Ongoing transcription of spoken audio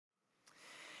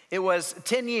It was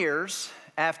 10 years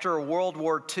after World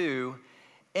War II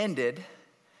ended,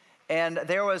 and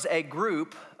there was a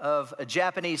group of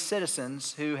Japanese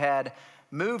citizens who had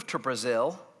moved to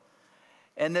Brazil,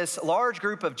 and this large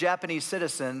group of Japanese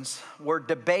citizens were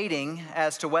debating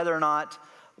as to whether or not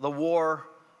the war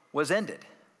was ended.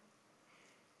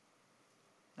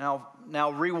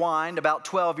 Now rewind about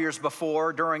 12 years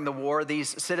before, during the war,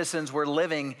 these citizens were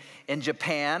living in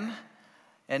Japan,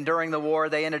 and during the war,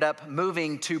 they ended up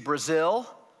moving to Brazil.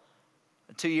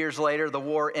 2 years later, the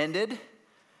war ended,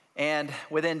 and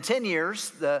within 10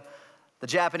 years, the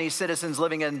Japanese citizens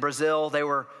living in Brazil, they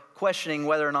were questioning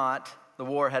whether or not the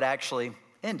war had actually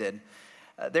ended.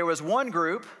 There was one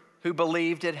group who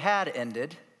believed it had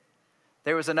ended.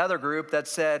 There was another group that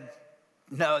said,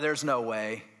 no, there's no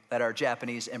way that our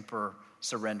Japanese emperor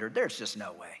surrendered. There's just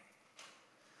no way.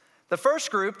 The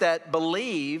first group that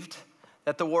believed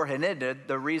that the war had ended,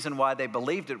 the reason why they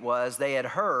believed it was they had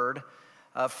heard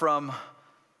from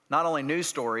not only news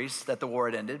stories that the war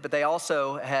had ended, but they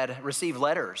also had received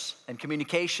letters and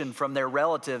communication from their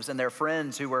relatives and their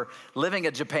friends who were living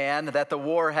in Japan that the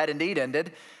war had indeed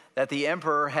ended, that the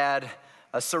emperor had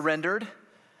surrendered,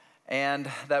 and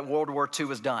that World War II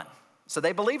was done. So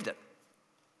they believed it.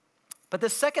 But the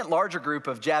second larger group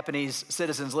of Japanese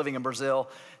citizens living in Brazil,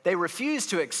 they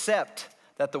refused to accept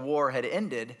that the war had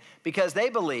ended because they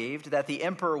believed that the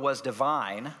emperor was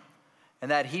divine and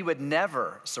that he would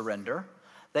never surrender.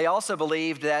 They also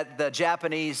believed that the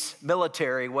Japanese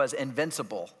military was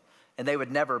invincible and they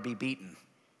would never be beaten.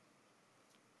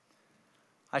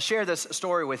 I share this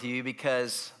story with you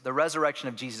because the resurrection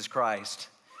of Jesus Christ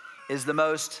is the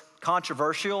most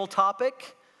controversial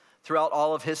topic throughout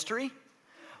all of history,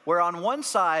 where on one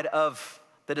side of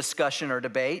the discussion or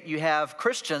debate, you have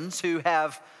Christians who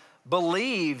have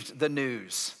believed the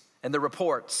news and the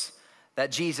reports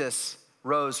that Jesus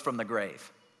rose from the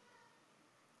grave.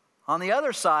 On the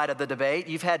other side of the debate,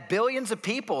 you've had billions of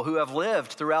people who have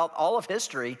lived throughout all of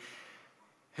history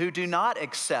who do not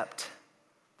accept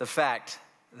the fact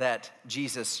that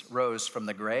Jesus rose from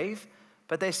the grave,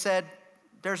 but they said,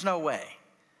 there's no way.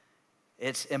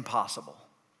 It's impossible.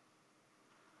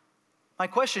 My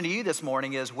question to you this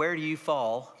morning is, where do you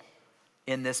fall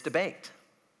in this debate?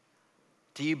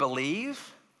 Do you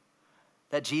believe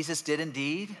that Jesus did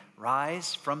indeed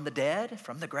rise from the dead,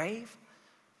 from the grave?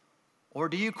 Or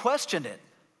do you question it?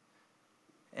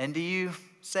 And do you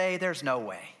say, there's no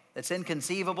way? It's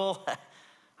inconceivable.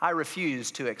 I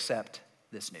refuse to accept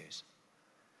this news.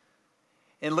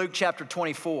 In Luke chapter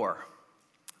 24,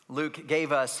 Luke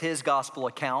gave us his gospel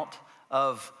account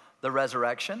of the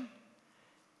resurrection.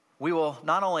 We will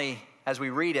not only, as we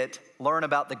read it, learn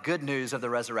about the good news of the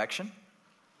resurrection,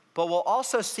 but we'll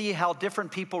also see how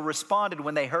different people responded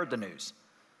when they heard the news.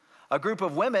 A group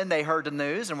of women, they heard the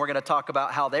news, and we're going to talk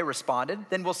about how they responded.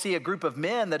 Then we'll see a group of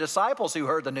men, the disciples who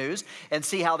heard the news, and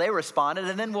see how they responded.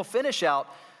 And then we'll finish out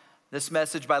this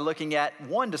message by looking at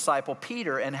one disciple,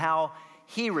 Peter, and how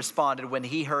he responded when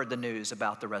he heard the news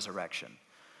about the resurrection.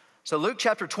 So Luke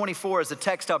chapter 24 is the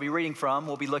text I'll be reading from.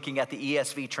 We'll be looking at the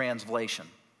ESV translation.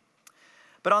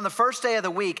 But on the first day of the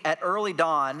week, at early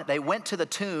dawn, they went to the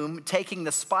tomb, taking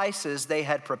the spices they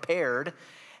had prepared,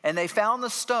 and they found the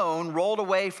stone rolled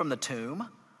away from the tomb.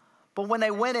 But when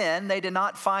they went in, they did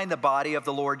not find the body of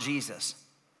the Lord Jesus.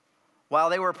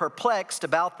 While they were perplexed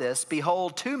about this,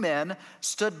 behold, two men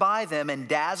stood by them in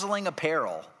dazzling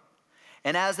apparel.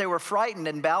 And as they were frightened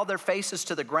and bowed their faces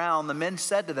to the ground, the men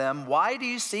said to them, why do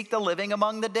you seek the living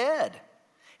among the dead?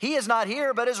 He is not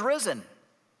here, but is risen.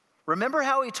 Remember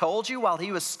how he told you while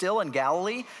he was still in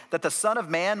Galilee that the Son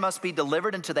of Man must be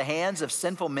delivered into the hands of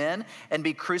sinful men and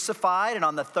be crucified and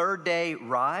on the third day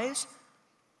rise?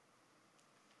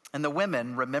 And the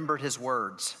women remembered his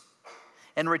words.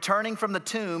 And returning from the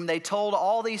tomb, they told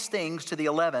all these things to the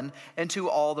 11 and to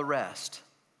all the rest.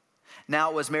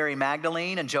 Now it was Mary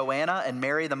Magdalene and Joanna and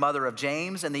Mary the mother of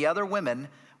James and the other women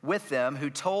with them who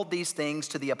told these things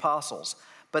to the apostles.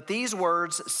 But these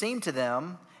words seemed to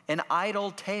them an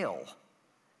idle tale,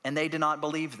 and they did not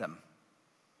believe them.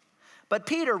 But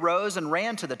Peter rose and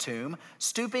ran to the tomb.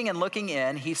 Stooping and looking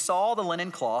in, he saw the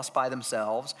linen cloths by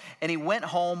themselves, and he went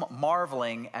home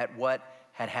marveling at what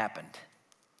had happened.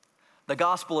 The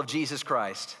gospel of Jesus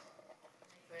Christ.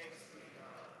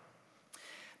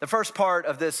 The first part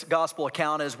of this gospel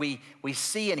account is we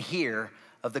see and hear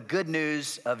of the good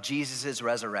news of Jesus'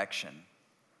 resurrection.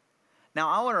 Now,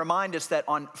 I want to remind us that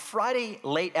on Friday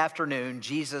late afternoon,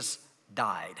 Jesus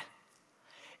died.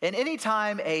 And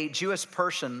anytime a Jewish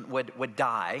person would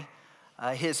die,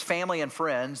 his family and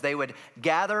friends, they would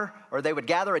gather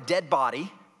a dead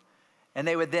body, and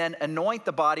they would then anoint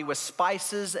the body with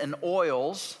spices and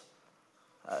oils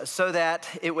so that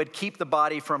it would keep the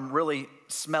body from really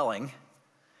smelling.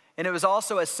 And it was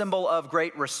also a symbol of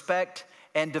great respect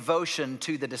and devotion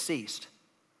to the deceased.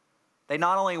 They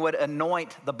not only would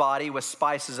anoint the body with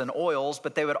spices and oils,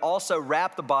 but they would also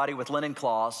wrap the body with linen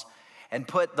cloths and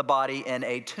put the body in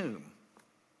a tomb.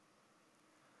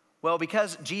 Well,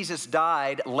 because Jesus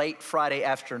died late Friday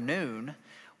afternoon,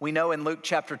 we know in Luke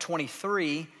chapter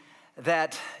 23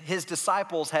 that his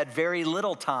disciples had very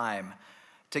little time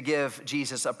to give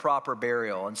Jesus a proper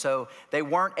burial. And so they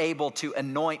weren't able to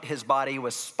anoint his body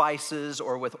with spices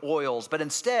or with oils, but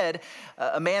instead,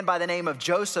 a man by the name of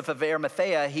Joseph of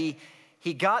Arimathea,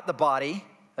 he got the body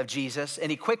of Jesus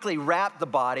and he quickly wrapped the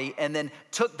body and then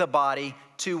took the body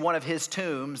to one of his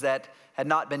tombs that had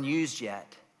not been used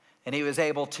yet. And he was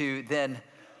able to then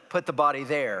put the body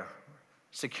there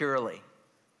securely.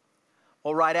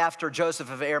 Well, right after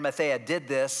Joseph of Arimathea did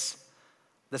this,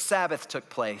 the Sabbath took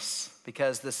place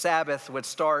because the Sabbath would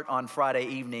start on Friday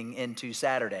evening into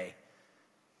Saturday.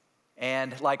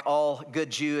 And like all good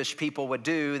Jewish people would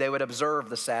do, they would observe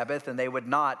the Sabbath and they would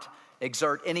not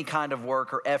exert any kind of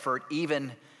work or effort,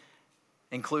 even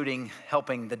including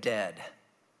helping the dead.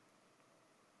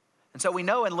 And so we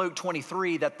know in Luke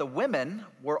 23 that the women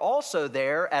were also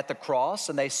there at the cross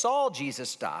and they saw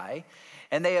Jesus die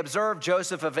and they observed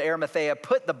Joseph of Arimathea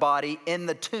put the body in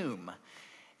the tomb.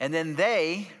 And then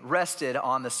they rested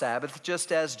on the Sabbath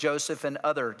just as Joseph and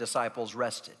other disciples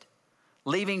rested,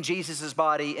 leaving Jesus'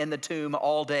 body in the tomb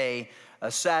all day,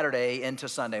 Saturday into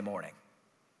Sunday morning.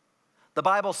 The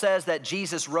Bible says that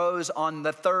Jesus rose on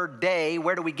the third day.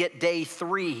 Where do we get day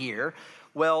 3 here?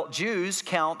 Well, Jews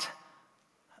count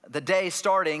the day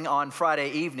starting on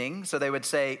Friday evening. So they would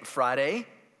say Friday,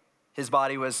 his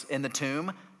body was in the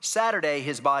tomb. Saturday,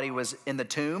 his body was in the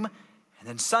tomb. And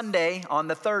then Sunday, on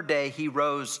the third day, he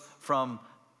rose from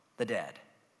the dead.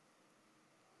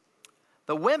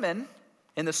 The women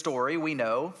in the story, we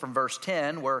know from verse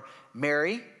 10, were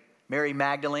Mary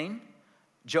Magdalene,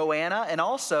 Joanna, and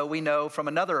also we know from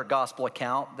another gospel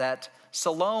account that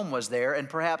Salome was there and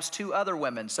perhaps 2 other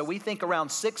women. So we think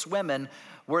around 6 women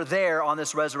were there on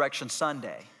this Resurrection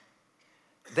Sunday.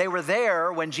 They were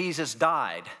there when Jesus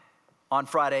died on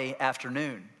Friday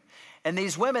afternoon. And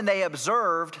these women, they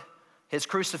observed his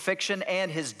crucifixion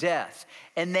and his death.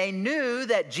 And they knew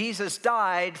that Jesus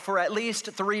died for at least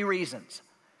 3 reasons.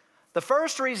 The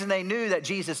first reason they knew that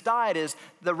Jesus died is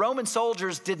the Roman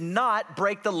soldiers did not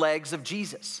break the legs of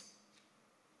Jesus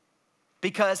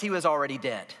because he was already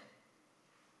dead.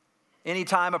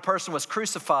 Anytime a person was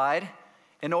crucified,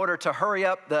 in order to hurry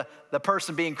up the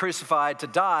person being crucified to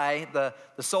die, the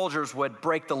soldiers would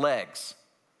break the legs.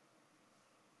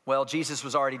 Well, Jesus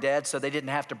was already dead, so they didn't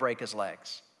have to break his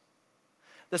legs.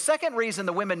 The second reason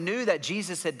the women knew that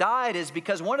Jesus had died is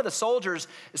because one of the soldiers,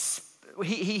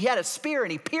 he had a spear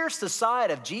and he pierced the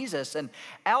side of Jesus and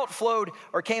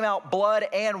came out blood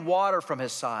and water from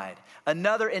his side.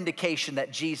 Another indication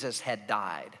that Jesus had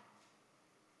died.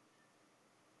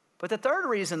 But the third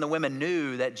reason the women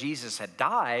knew that Jesus had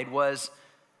died was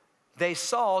they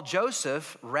saw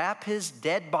Joseph wrap his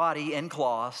dead body in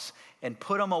cloths and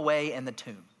put him away in the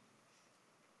tomb.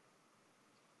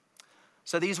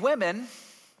 So these women,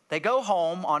 they go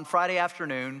home on Friday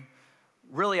afternoon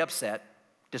really upset,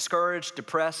 discouraged,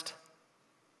 depressed,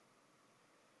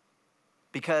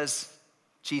 because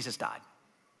Jesus died.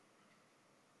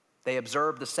 They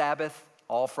observed the Sabbath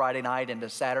all Friday night into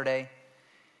Saturday.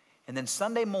 And then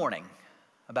Sunday morning,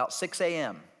 about 6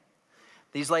 a.m.,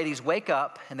 these ladies wake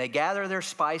up and they gather their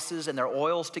spices and their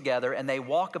oils together and they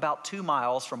walk about 2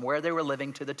 miles from where they were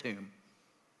living to the tomb.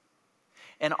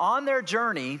 And on their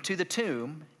journey to the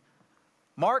tomb,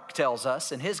 Mark tells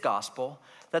us in his gospel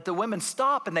that the women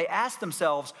stop and they ask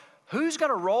themselves, who's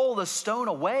going to roll the stone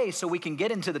away so we can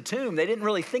get into the tomb? They didn't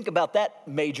really think about that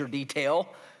major detail.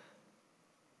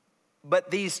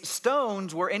 But these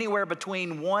stones were anywhere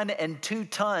between 1 and 2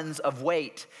 tons of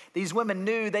weight. These women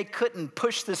knew they couldn't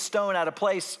push this stone out of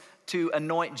place to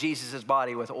anoint Jesus'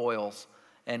 body with oils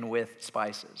and with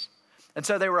spices. And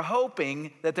so they were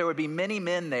hoping that there would be many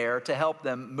men there to help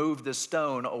them move the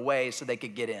stone away so they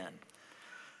could get in.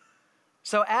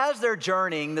 So as they're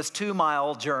journeying, this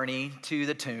 2-mile journey to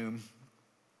the tomb,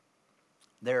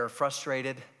 they're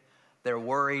frustrated, they're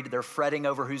worried, they're fretting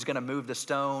over who's going to move the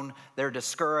stone, they're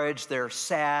discouraged, they're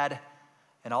sad,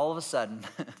 and all of a sudden,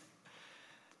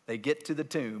 they get to the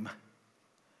tomb,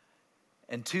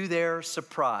 and to their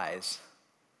surprise,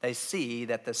 they see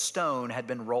that the stone had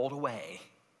been rolled away,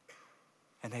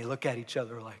 and they look at each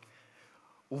other like,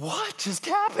 what just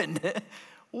happened?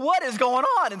 What is going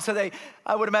on? And so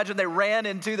I would imagine they ran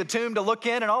into the tomb to look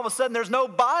in, and all of a sudden there's no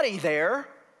body there.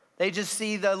 They just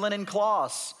see the linen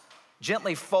cloths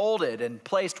gently folded and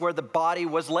placed where the body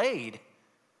was laid.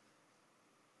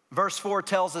 Verse 4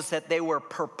 tells us that they were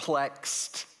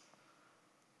perplexed.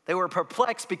 They were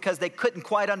perplexed because they couldn't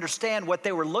quite understand what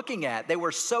they were looking at. They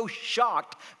were so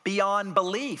shocked beyond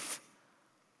belief.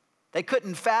 They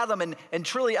couldn't fathom and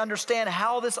truly understand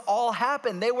how this all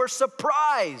happened. They were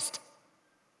surprised.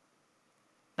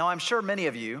 Now, I'm sure many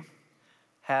of you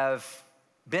have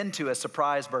been to a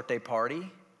surprise birthday party,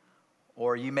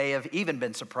 or you may have even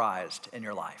been surprised in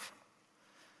your life.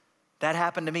 That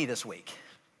happened to me this week.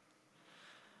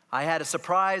 I had a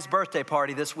surprise birthday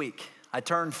party this week. I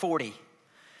turned 40.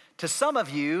 To some of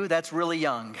you, that's really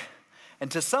young. And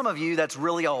to some of you, that's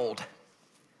really old.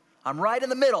 I'm right in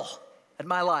the middle in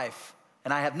my life,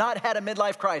 and I have not had a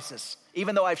midlife crisis,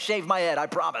 even though I've shaved my head, I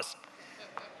promise.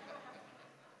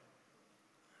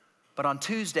 But on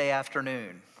Tuesday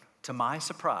afternoon, to my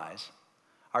surprise,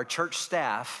 our church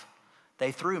staff,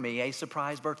 they threw me a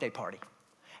surprise birthday party.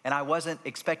 And I wasn't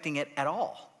expecting it at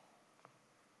all.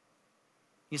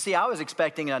 You see, I was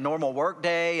expecting a normal work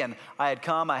day, and I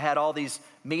had all these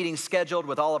meetings scheduled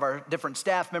with all of our different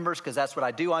staff members, because that's what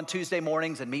I do on Tuesday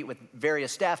mornings, and meet with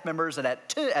various staff members. And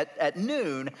at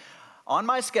noon, on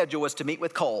my schedule was to meet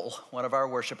with Cole, one of our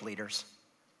worship leaders.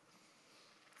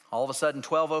 All of a sudden,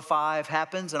 12:05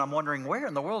 happens, and I'm wondering, where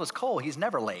in the world is Cole? He's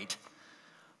never late.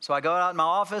 So I go out in my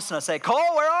office, and I say,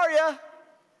 Cole, where are you?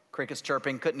 Crickets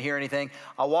chirping, couldn't hear anything.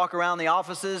 I walk around the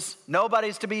offices,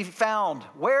 nobody's to be found.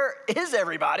 Where is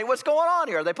everybody? What's going on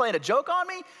here? Are they playing a joke on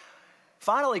me?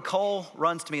 Finally, Cole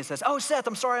runs to me and says, oh, Seth,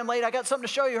 I'm sorry I'm late. I got something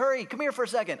to show you. Hurry, come here for a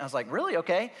second. I was like, really?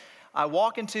 Okay. I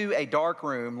walk into a dark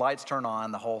room, lights turn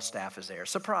on, the whole staff is there.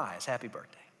 Surprise, happy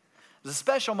birthday. It was a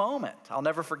special moment. I'll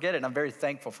never forget it, and I'm very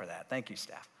thankful for that. Thank you,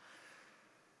 staff.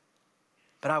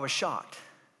 But I was shocked,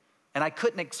 and I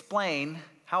couldn't explain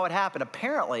how it happened.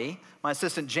 Apparently, my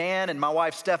assistant Jan and my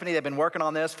wife Stephanie, they've been working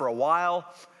on this for a while.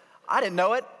 I didn't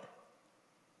know it.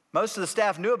 Most of the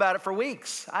staff knew about it for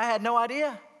weeks. I had no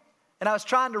idea. And I was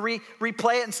trying to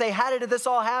replay it and say, how did this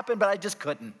all happen? But I just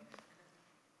couldn't.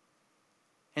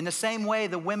 In the same way,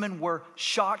 the women were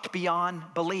shocked beyond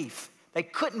belief. They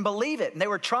couldn't believe it. And they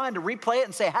were trying to replay it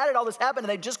and say, how did all this happen? And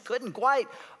they just couldn't quite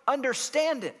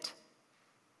understand it.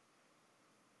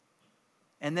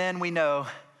 And then we know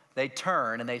they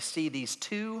turn and they see these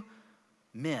two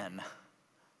men,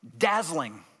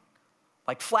 dazzling,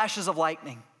 like flashes of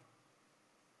lightning.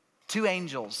 Two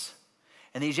angels.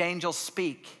 And these angels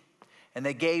speak, and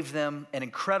they gave them an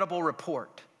incredible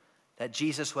report that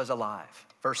Jesus was alive.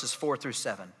 Verses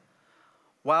 4-7.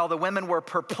 While the women were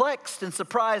perplexed and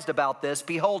surprised about this,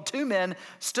 behold, two men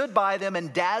stood by them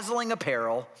in dazzling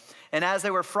apparel. And as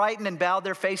they were frightened and bowed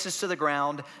their faces to the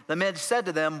ground, the men said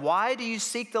to them, why do you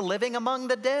seek the living among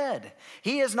the dead?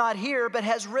 He is not here, but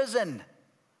has risen.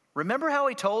 Remember how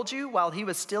he told you while he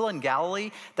was still in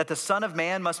Galilee that the Son of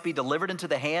Man must be delivered into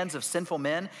the hands of sinful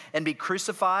men and be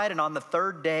crucified and on the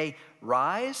third day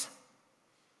rise?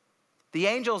 The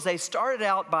angels, they started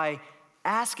out by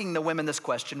asking the women this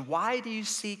question, why do you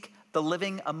seek the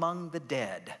living among the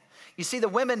dead? You see, the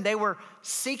women, they were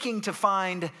seeking to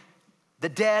find the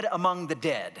dead among the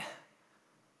dead.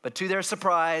 But to their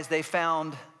surprise, they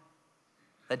found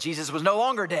that Jesus was no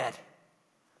longer dead,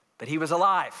 but he was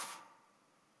alive.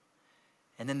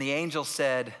 And then the angel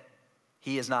said,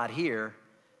 he is not here,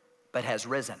 but has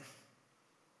risen.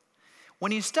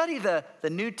 When you study the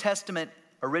New Testament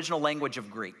original language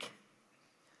of Greek,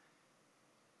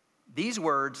 these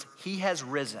words, he has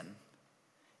risen,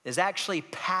 is actually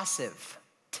passive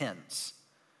tense,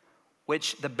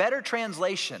 which the better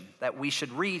translation that we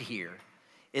should read here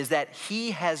is that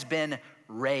he has been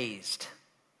raised.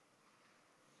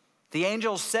 The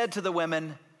angels said to the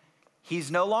women,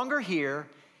 he's no longer here,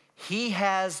 he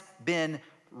has been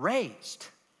raised.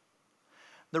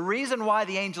 The reason why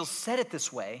the angels said it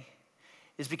this way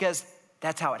is because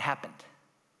that's how it happened.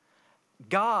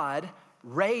 God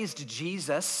raised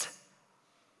Jesus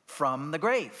from the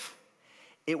grave.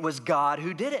 It was God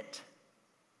who did it.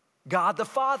 God the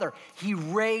Father. He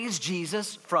raised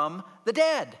Jesus from the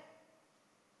dead.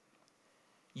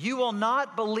 You will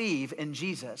not believe in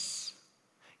Jesus.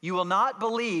 You will not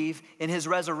believe in his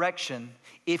resurrection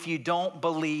if you don't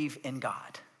believe in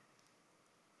God.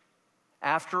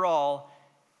 After all,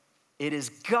 it is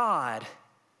God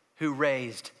who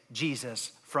raised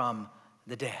Jesus from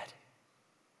the dead.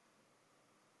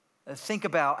 Think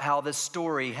about how this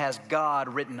story has God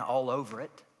written all over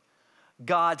it.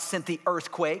 God sent the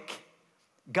earthquake.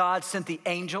 God sent the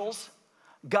angels.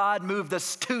 God moved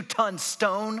this 2-ton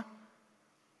stone.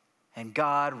 and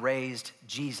God raised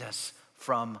Jesus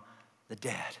from the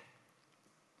dead.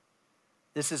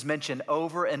 This is mentioned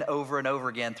over and over and over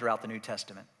again throughout the New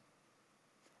Testament.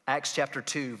 Acts chapter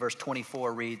 2, verse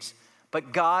 24 reads,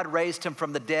 "But God raised him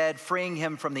from the dead, freeing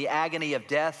him from the agony of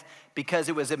death, because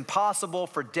it was impossible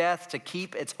for death to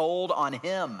keep its hold on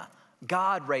him."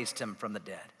 God raised him from the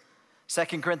dead.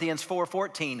 2 Corinthians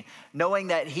 4:14, "Knowing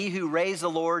that he who raised the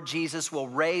Lord Jesus will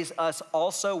raise us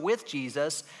also with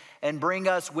Jesus and bring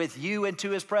us with you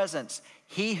into his presence."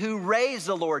 He who raised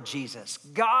the Lord Jesus,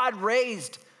 God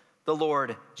raised the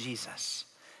Lord Jesus.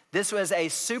 This was a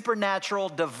supernatural,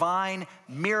 divine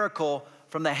miracle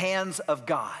from the hands of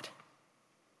God.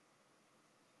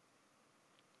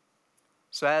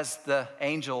 So as the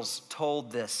angels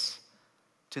told this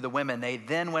to the women, they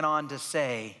then went on to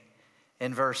say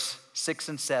in verse 6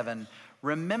 and 7,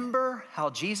 "Remember how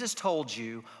Jesus told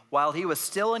you while he was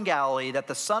still in Galilee that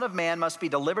the Son of Man must be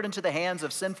delivered into the hands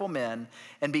of sinful men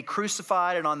and be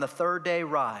crucified and on the third day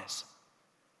rise."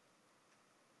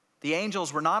 The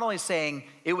angels were not only saying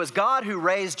it was God who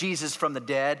raised Jesus from the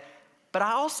dead, but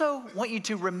I also want you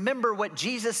to remember what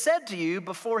Jesus said to you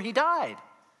before he died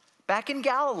back in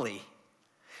Galilee.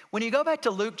 When you go back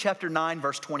to Luke chapter 9,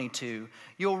 verse 22,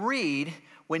 you'll read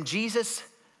when Jesus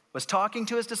was talking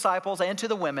to his disciples and to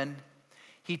the women,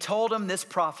 he told them this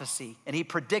prophecy and he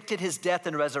predicted his death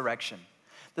and resurrection.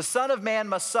 "The Son of Man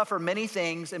must suffer many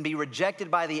things and be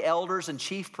rejected by the elders and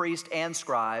chief priests and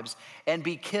scribes and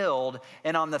be killed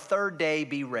and on the third day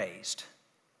be raised."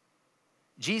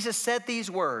 Jesus said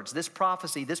these words, this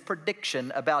prophecy, this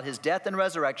prediction about his death and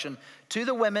resurrection to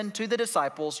the women, to the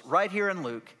disciples, right here in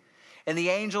Luke. And the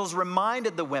angels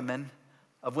reminded the women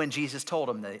of when Jesus told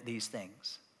them these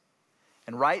things.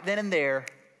 And right then and there,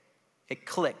 it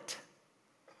clicked.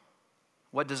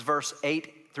 What does verses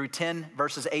 8 through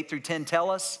 10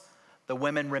 tell us? The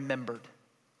women remembered.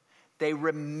 They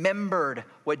remembered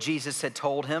what Jesus had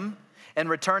told him. And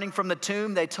returning from the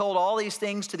tomb, they told all these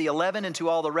things to the 11 and to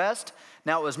all the rest.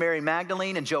 Now it was Mary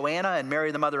Magdalene and Joanna and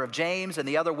Mary the mother of James and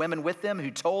the other women with them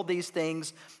who told these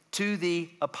things to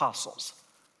the apostles.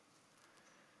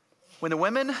 When the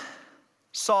women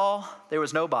saw there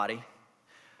was no body,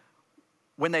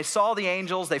 when they saw the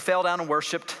angels, they fell down and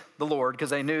worshiped the Lord because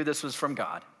they knew this was from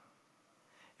God.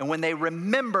 And when they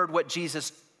remembered what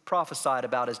Jesus prophesied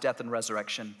about his death and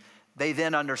resurrection, they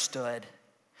then understood.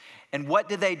 And what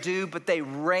did they do? But they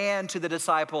ran to the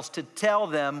disciples to tell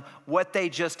them what they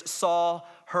just saw,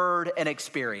 heard, and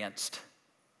experienced.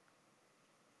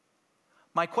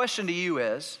 My question to you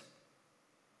is,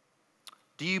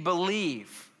 do you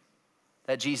believe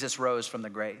that Jesus rose from the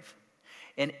grave?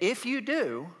 And if you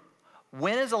do,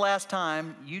 when is the last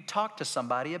time you talked to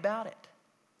somebody about it?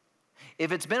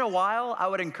 If it's been a while, I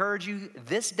would encourage you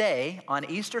this day on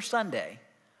Easter Sunday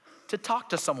to talk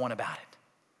to someone about it.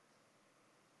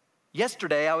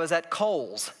 Yesterday, I was at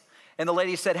Kohl's, and the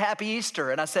lady said, "Happy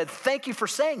Easter." And I said, "Thank you for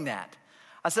saying that."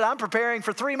 I said, "I'm preparing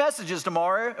for 3 messages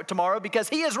tomorrow because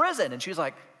he is risen." And she was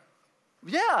like,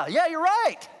 yeah, you're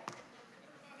right.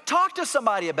 Talk to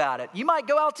somebody about it. You might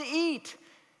go out to eat.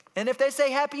 And if they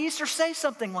say Happy Easter, say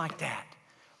something like that.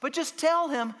 But just tell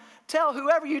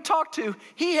whoever you talk to,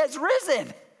 he has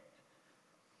risen.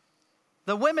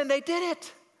 The women, they did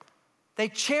it. They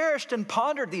cherished and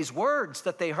pondered these words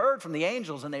that they heard from the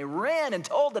angels, and they ran and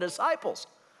told the disciples.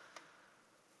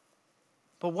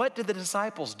 But what did the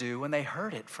disciples do when they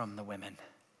heard it from the women?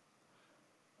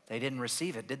 They didn't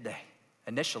receive it, did they?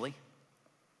 Initially.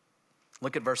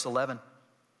 Look at verse 11.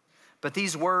 "But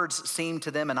these words seemed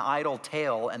to them an idle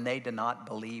tale, and they did not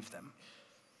believe them."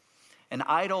 An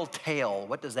idle tale,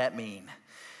 what does that mean?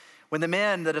 When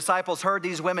the disciples heard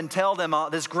these women tell them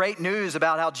this great news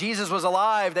about how Jesus was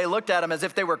alive, they looked at them as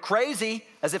if they were crazy,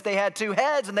 as if they had 2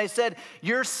 heads, and they said,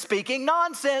 "You're speaking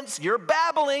nonsense, you're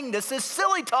babbling, this is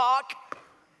silly talk."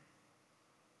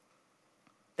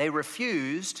 They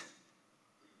refused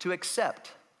to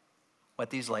accept what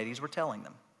these ladies were telling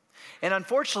them. And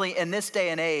unfortunately, in this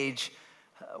day and age,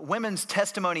 women's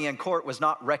testimony in court was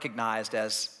not recognized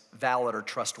as valid or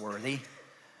trustworthy.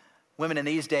 Women in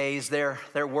these days, their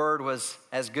word was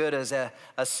as good as a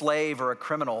slave or a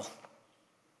criminal.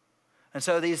 And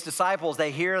so these disciples,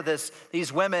 they hear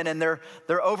these women, and they're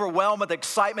overwhelmed with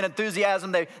excitement,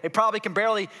 enthusiasm. They probably can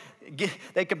barely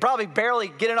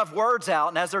get enough words out.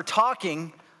 And as they're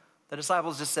talking, the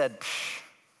disciples just said,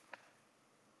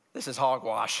 "This is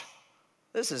hogwash.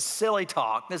 This is silly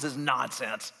talk. This is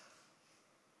nonsense."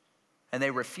 And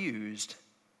they refused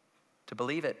to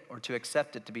believe it or to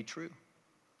accept it to be true.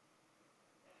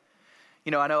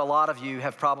 You know, I know a lot of you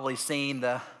have probably seen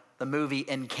the movie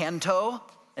Encanto.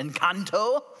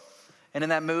 And in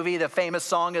that movie, the famous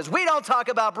song is, "We don't talk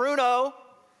about Bruno."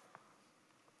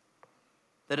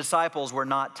 The disciples were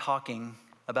not talking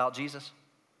about Jesus.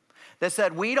 They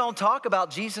said, "We don't talk about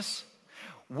Jesus.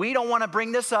 We don't want to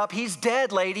bring this up. He's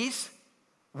dead, ladies.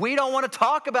 We don't want to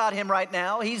talk about him right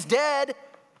now. He's dead."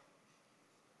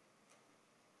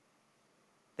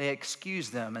 They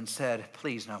excused them and said,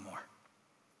 "Please, no more."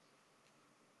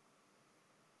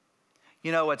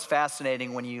 You know what's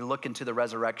fascinating when you look into the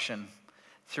resurrection?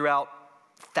 Throughout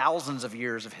thousands of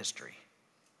years of history,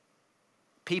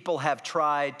 people have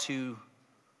tried to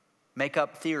make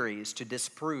up theories to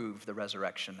disprove the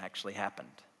resurrection actually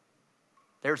happened.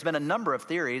 There's been a number of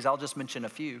theories. I'll just mention a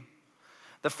few.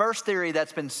 The first theory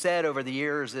that's been said over the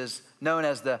years is known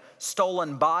as the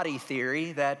stolen body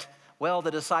theory, that, well,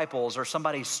 the disciples or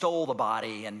somebody stole the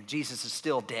body and Jesus is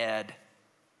still dead.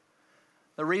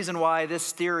 The reason why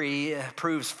this theory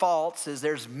proves false is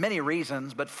there's many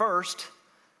reasons, but first,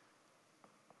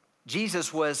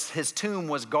 his tomb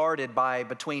was guarded by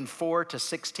between 4 to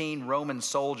 16 Roman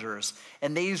soldiers,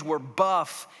 and these were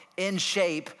buff, in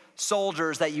shape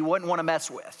soldiers that you wouldn't want to mess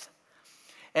with.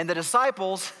 And the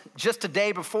disciples, just a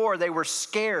day before, they were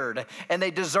scared and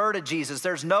they deserted Jesus.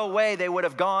 There's no way they would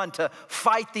have gone to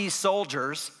fight these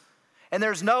soldiers, and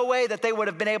there's no way that they would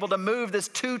have been able to move this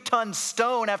 2-ton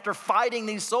stone after fighting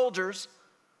these soldiers.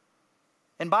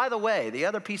 And by the way, the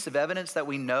other piece of evidence that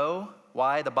we know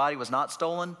why the body was not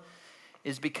stolen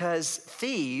is because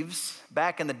thieves,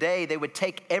 back in the day, they would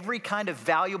take every kind of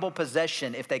valuable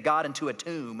possession if they got into a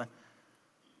tomb.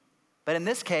 But in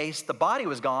this case, the body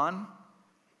was gone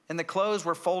and the clothes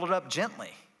were folded up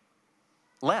gently,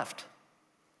 left.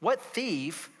 What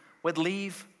thief would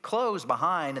leave clothes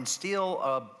behind and steal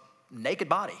a naked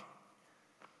body?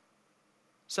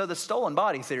 So the stolen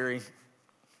body theory,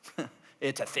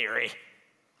 it's a theory.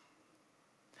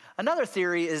 Another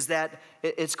theory is that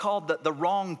it's called the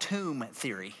wrong tomb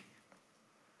theory.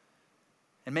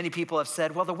 And many people have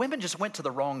said, well, the women just went to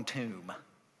the wrong tomb.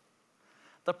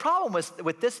 The problem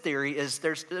with this theory is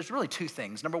there's really two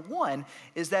things. Number one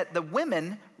is that the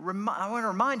women, I want to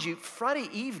remind you, Friday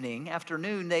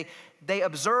afternoon, they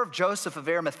observed Joseph of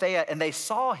Arimathea and they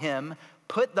saw him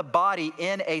put the body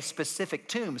in a specific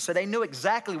tomb. So they knew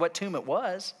exactly what tomb it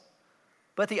was.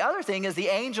 But the other thing is the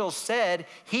angels said,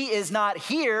 he is not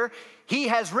here, he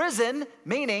has risen,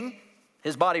 meaning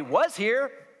his body was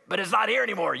here, but it's not here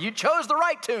anymore. You chose the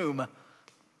right tomb.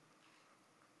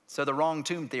 So the wrong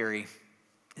tomb theory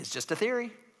is just a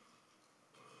theory.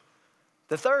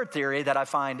 The third theory that I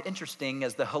find interesting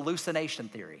is the hallucination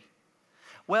theory.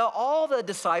 Well, all the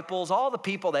disciples, all the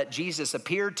people that Jesus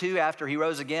appeared to after he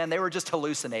rose again, they were just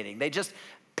hallucinating. They just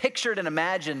pictured and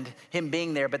imagined him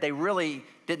being there, but they really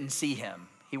didn't see him.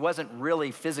 He wasn't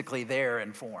really physically there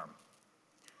in form.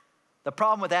 The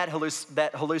problem with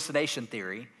that hallucination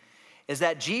theory is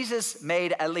that Jesus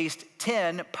made at least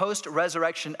 10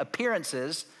 post-resurrection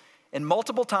appearances in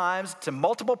multiple times to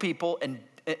multiple people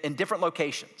in different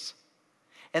locations.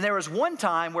 And there was one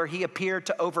time where he appeared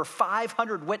to over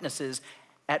 500 witnesses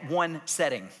at one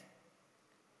setting.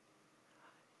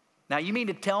 Now, you mean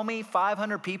to tell me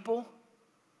 500 people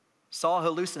saw a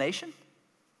hallucination?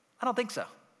 I don't think so.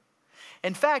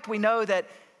 In fact, we know that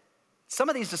some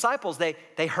of these disciples,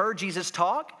 they heard Jesus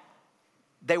talk,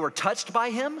 they were touched by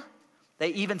him, they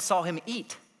even saw him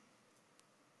eat.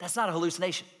 That's not a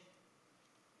hallucination.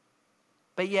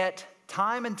 But yet,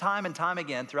 time and time and time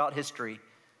again throughout history,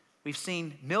 we've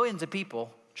seen millions of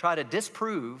people try to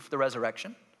disprove the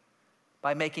resurrection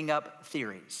by making up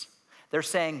theories. They're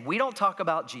saying, we don't talk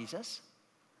about Jesus.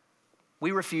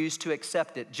 We refuse to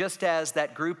accept it, just as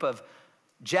that group of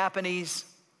Japanese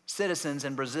citizens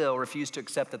in Brazil refused to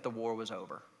accept that the war was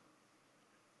over.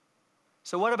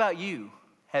 So what about you?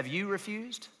 Have you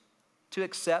refused to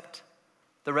accept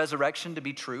the resurrection to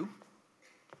be true,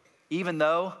 even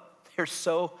though there's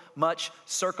so much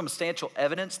circumstantial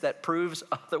evidence that proves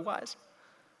otherwise?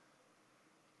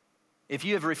 If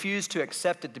you have refused to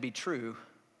accept it to be true,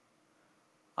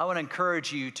 I want to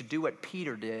encourage you to do what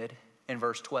Peter did in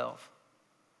verse 12,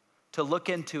 to look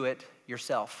into it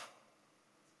yourself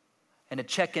and to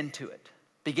check into it.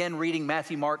 Begin reading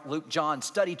Matthew, Mark, Luke, John,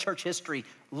 study church history,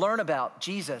 learn about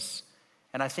Jesus,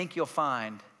 and I think you'll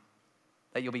find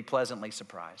that you'll be pleasantly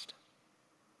surprised.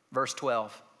 Verse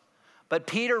 12, but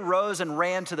Peter rose and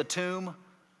ran to the tomb.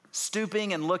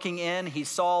 Stooping and looking in, he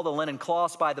saw the linen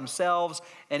cloths by themselves,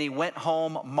 and he went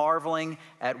home marveling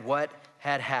at what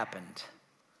had happened.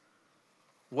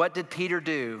 What did Peter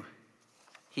do?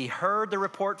 He heard the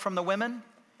report from the women,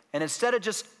 and instead of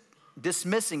just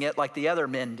dismissing it like the other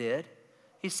men did,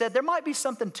 he said, there might be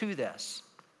something to this.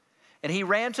 And he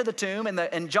ran to the tomb.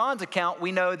 In John's account,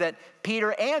 we know that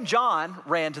Peter and John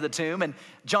ran to the tomb, and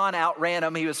John outran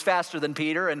him. He was faster than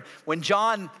Peter. And when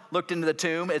John looked into the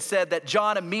tomb, it said that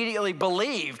John immediately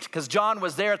believed, because John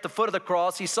was there at the foot of the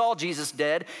cross. He saw Jesus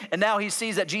dead, and now he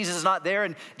sees that Jesus is not there,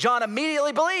 and John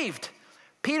immediately believed.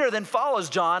 Peter then follows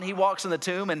John. He walks in the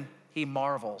tomb, and he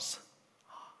marvels.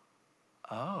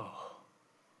 Oh,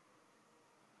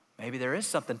 maybe there is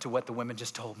something to what the women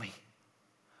just told me.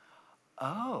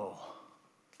 Oh,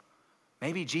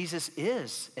 maybe Jesus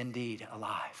is indeed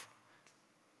alive.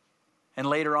 And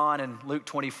later on in Luke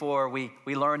 24, we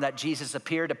learn that Jesus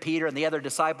appeared to Peter and the other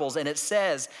disciples, and it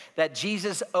says that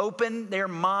Jesus opened their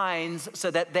minds so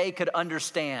that they could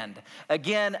understand.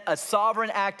 Again, a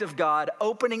sovereign act of God,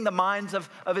 opening the minds of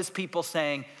his people,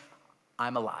 saying,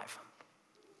 I'm alive.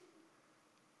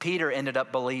 Peter ended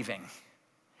up believing,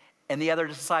 and the other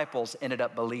disciples ended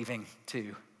up believing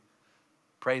too.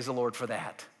 Praise the Lord for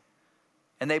that.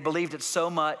 And they believed it so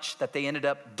much that they ended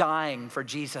up dying for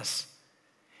Jesus.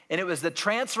 And it was the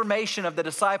transformation of the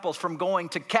disciples from going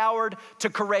to coward to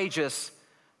courageous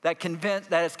that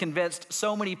has convinced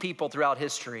so many people throughout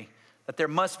history that there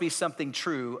must be something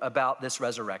true about this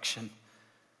resurrection.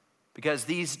 Because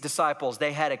these disciples,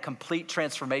 they had a complete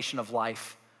transformation of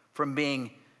life from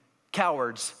being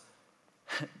cowards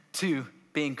to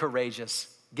being courageous,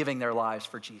 giving their lives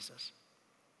for Jesus.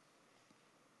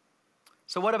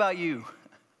 So what about you?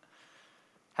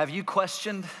 Have you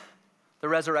questioned the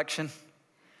resurrection?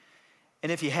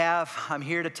 And if you have, I'm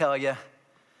here to tell you,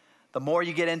 the more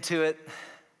you get into it,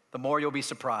 the more you'll be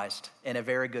surprised in a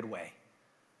very good way.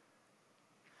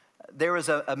 There was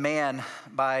a man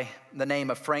by the name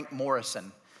of Frank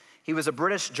Morison. He was a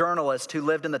British journalist who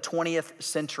lived in the 20th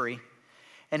century,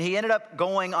 and he ended up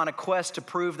going on a quest to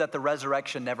prove that the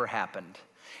resurrection never happened.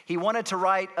 He wanted to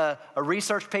write a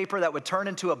research paper that would turn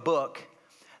into a book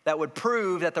that would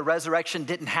prove that the resurrection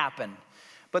didn't happen.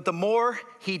 But the more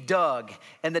he dug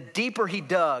and the deeper he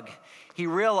dug, he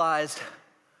realized,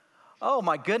 oh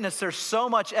my goodness, there's so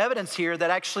much evidence here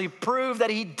that actually proved that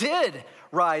he did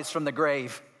rise from the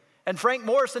grave. And Frank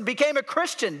Morison became a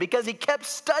Christian because he kept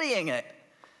studying it.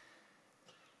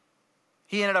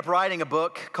 He ended up writing a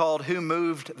book called Who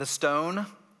Moved the Stone?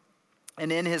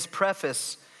 And in his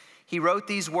preface, he wrote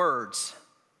these words: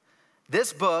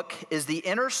 this book is the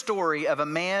inner story of a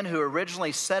man who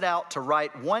originally set out to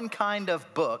write one kind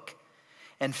of book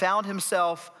and found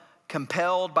himself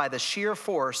compelled by the sheer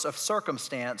force of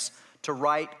circumstance to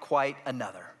write quite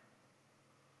another.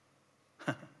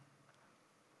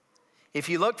 If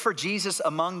you look for Jesus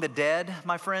among the dead,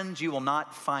 my friends, you will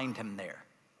not find him there.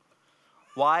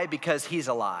 Why? Because he's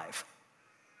alive.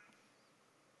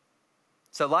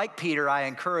 So like Peter, I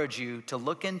encourage you to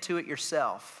look into it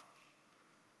yourself,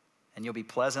 and you'll be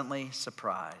pleasantly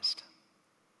surprised.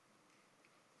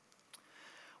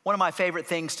 One of my favorite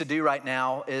things to do right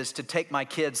now is to take my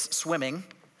kids swimming.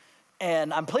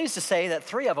 And I'm pleased to say that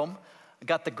 3 of them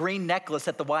got the green necklace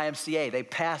at the YMCA. They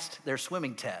passed their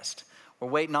swimming test. We're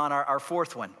waiting on our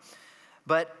 4th one.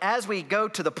 But as we go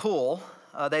to the pool,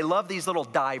 they love these little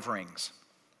dive rings.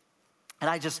 And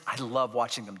I love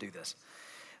watching them do this.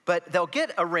 But they'll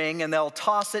get a ring and they'll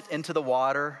toss it into the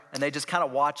water, and they just kind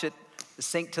of watch it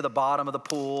sink to the bottom of the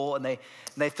pool, and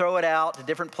they throw it out to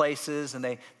different places, and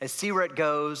they see where it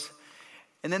goes.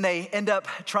 And then they end up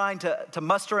trying to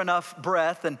muster enough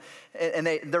breath, and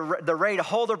they're ready to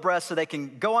hold their breath so they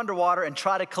can go underwater and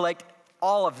try to collect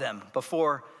all of them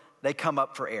before they come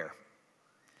up for air.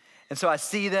 And so I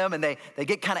see them, and they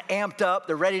get kind of amped up.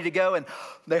 They're ready to go, and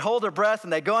they hold their breath,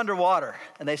 and they go underwater,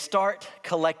 and they start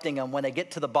collecting them when they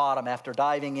get to the bottom after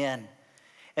diving in.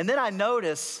 And then I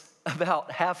notice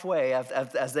about halfway,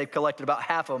 as they've collected about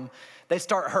half of them, they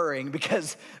start hurrying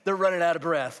because they're running out of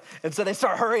breath. And so they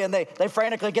start hurrying, they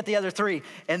frantically get the other 3.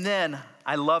 And then,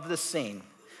 I love this scene.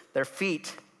 Their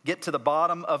feet get to the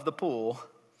bottom of the pool,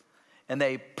 and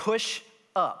they push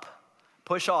off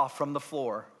from the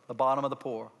floor, the bottom of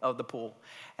the pool,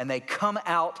 and they come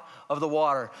out of the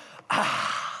water,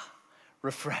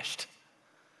 refreshed,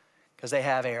 because they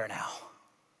have air now.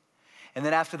 And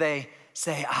then after they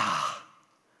say,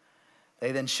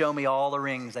 they then show me all the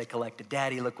rings they collected.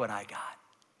 Daddy, look what I got.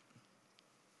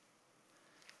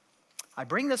 I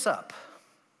bring this up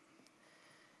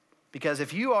because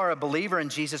if you are a believer in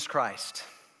Jesus Christ,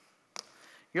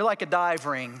 you're like a dive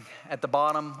ring at the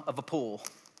bottom of a pool.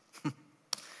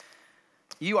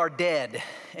 You are dead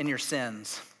in your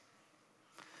sins.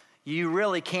 You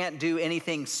really can't do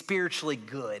anything spiritually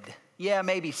good. Yeah,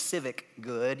 maybe civic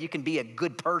good. You can be a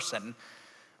good person.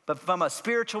 But from a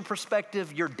spiritual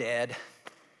perspective, you're dead.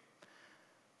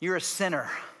 You're a sinner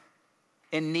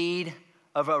in need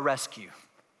of a rescue.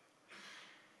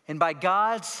 And by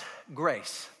God's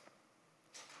grace,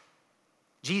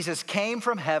 Jesus came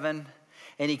from heaven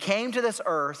and he came to this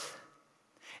earth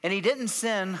and he didn't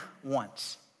sin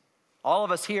once. All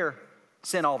of us here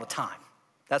sin all the time.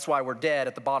 That's why we're dead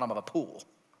at the bottom of a pool.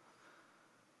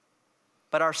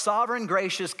 But our sovereign,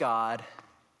 gracious God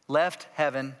left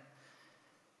heaven,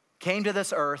 came to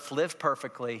this earth, lived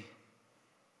perfectly,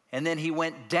 and then he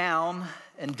went down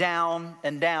and down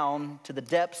and down to the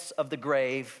depths of the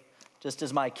grave, just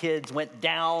as my kids went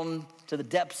down to the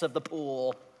depths of the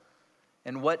pool.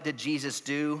 And what did Jesus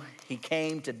do? He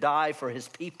came to die for his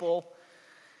people.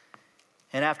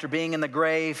 And after being in the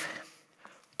grave,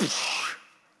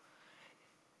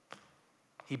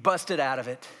 he busted out of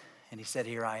it and he said,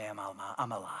 here I am,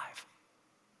 I'm alive.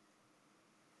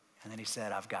 And then he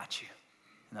said, I've got you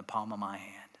in the palm of my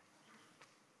hand.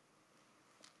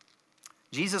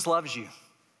 Jesus loves you.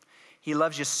 He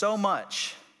loves you so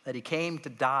much that he came to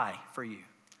die for you.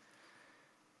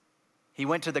 He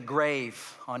went to the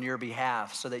grave on your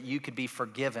behalf so that you could be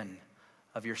forgiven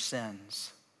of your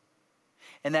sins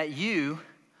and that you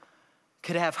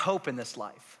could have hope in this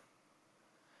life.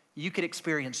 You could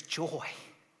experience joy.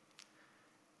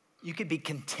 You could be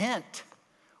content.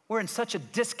 We're in such a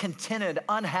discontented,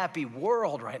 unhappy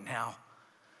world right now.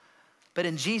 But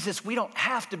in Jesus, we don't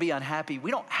have to be unhappy. We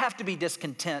don't have to be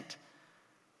discontent.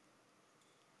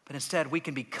 But instead, we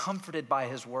can be comforted by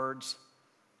his words.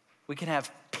 We can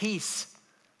have peace.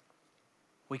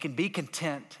 We can be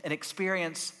content and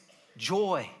experience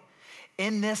joy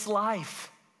in this life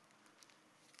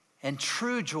and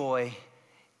true joy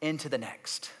into the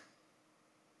next.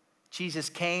 Jesus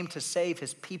came to save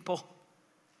his people.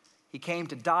 He came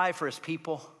to die for his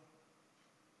people.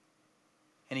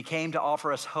 And he came to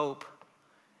offer us hope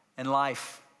and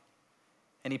life.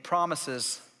 And he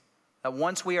promises that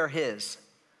once we are his,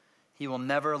 he will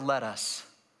never let us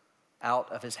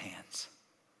out of his hands.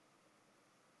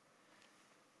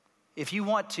 If you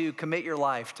want to commit your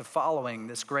life to following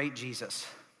this great Jesus,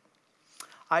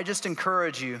 I just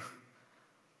encourage you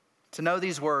to know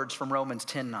these words from Romans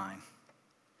 10:9.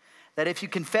 That if you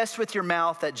confess with your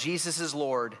mouth that Jesus is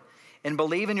Lord and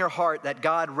believe in your heart that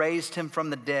God raised him from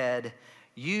the dead,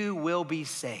 you will be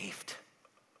saved.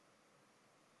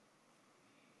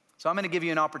 So I'm going to give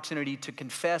you an opportunity to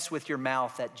confess with your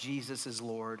mouth that Jesus is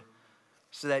Lord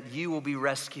so that you will be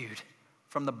rescued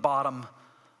from the bottom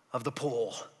of the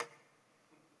pool.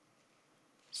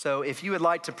 So if you would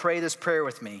like to pray this prayer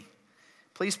with me,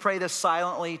 please pray this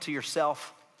silently to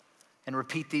yourself and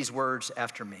repeat these words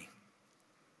after me.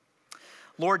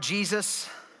 Lord Jesus,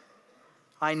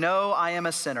 I know I am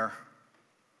a sinner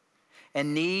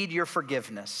and need your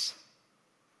forgiveness.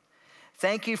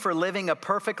 Thank you for living a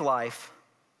perfect life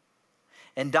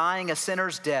and dying a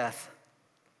sinner's death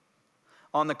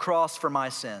on the cross for my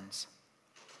sins.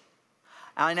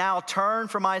 I now turn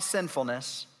from my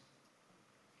sinfulness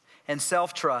and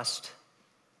self-trust,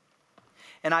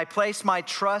 and I place my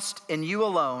trust in you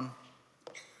alone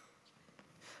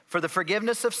for the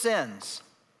forgiveness of sins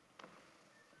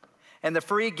and the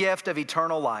free gift of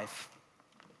eternal life.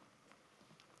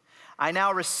 I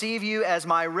now receive you as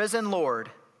my risen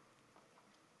Lord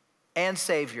and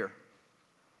Savior.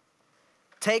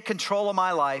 Take control of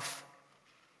my life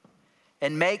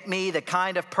and make me the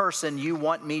kind of person you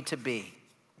want me to be.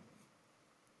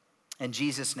 In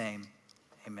Jesus' name,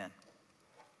 amen.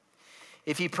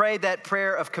 If you prayed that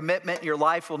prayer of commitment, your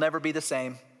life will never be the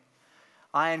same.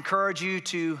 I encourage you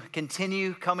to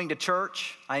continue coming to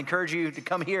church. I encourage you to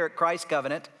come here at Christ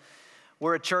Covenant.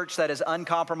 We're a church that is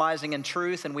uncompromising in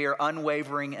truth, and we are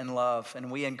unwavering in love.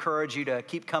 And we encourage you to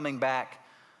keep coming back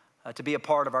to be a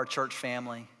part of our church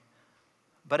family.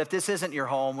 But if this isn't your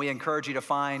home, we encourage you to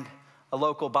find a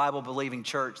local Bible-believing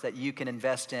church that you can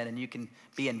invest in and you can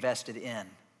be invested in.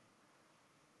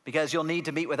 Because you'll need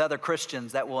to meet with other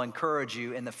Christians that will encourage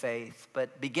you in the faith.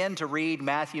 But begin to read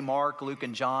Matthew, Mark, Luke,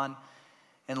 and John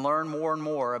and learn more and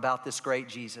more about this great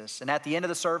Jesus. And at the end of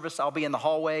the service, I'll be in the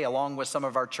hallway along with some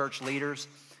of our church leaders.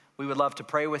 We would love to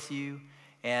pray with you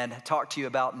and talk to you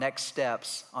about next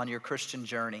steps on your Christian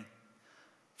journey.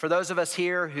 For those of us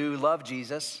here who love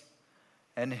Jesus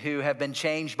and who have been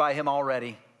changed by him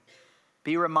already,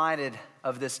 be reminded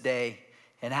of this day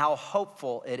and how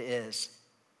hopeful it is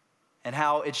and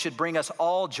how it should bring us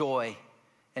all joy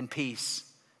and peace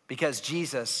because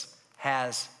Jesus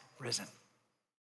has risen.